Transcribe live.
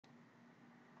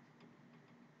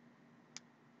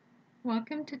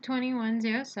Welcome to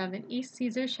 2107 East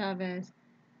Cesar Chavez,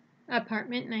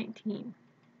 Apartment 19.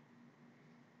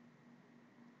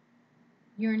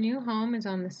 Your new home is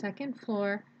on the second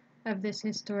floor of this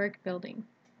historic building.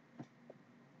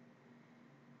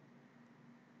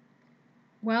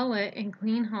 Well-lit and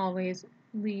clean hallways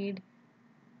lead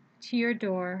to your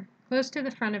door, close to the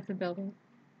front of the building.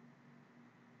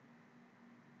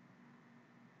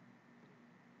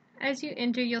 As you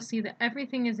enter, you'll see that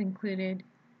everything is included.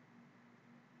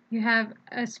 You have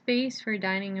a space for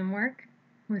dining and work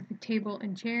with a table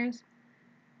and chairs.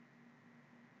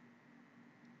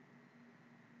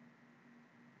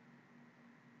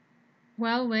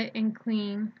 Well lit and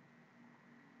clean.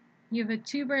 You have a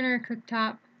 2-burner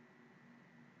cooktop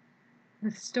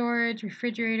with storage,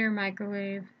 refrigerator,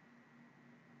 microwave.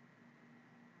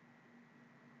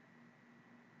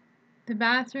 The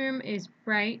bathroom is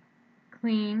bright,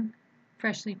 clean,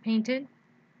 freshly painted.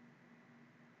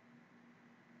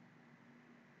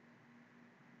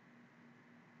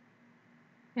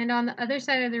 And on the other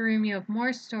side of the room, you have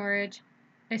more storage,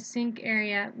 a sink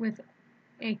area with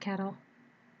a kettle.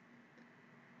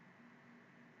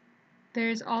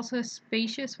 There's also a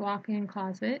spacious walk-in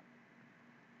closet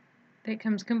that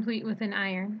comes complete with an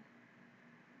iron.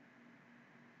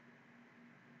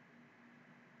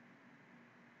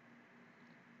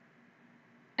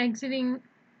 Exiting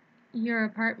your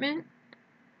apartment,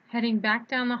 heading back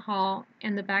down the hall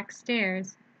and the back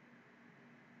stairs,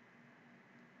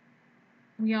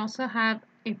 we also have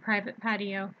a private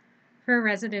patio for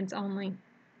residents only.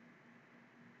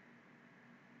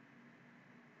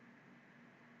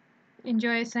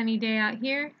 Enjoy a sunny day out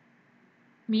here.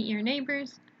 Meet your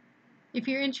neighbors. If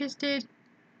you're interested,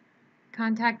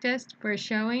 contact us for a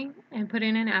showing and put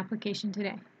in an application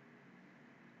today.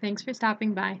 Thanks for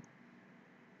stopping by.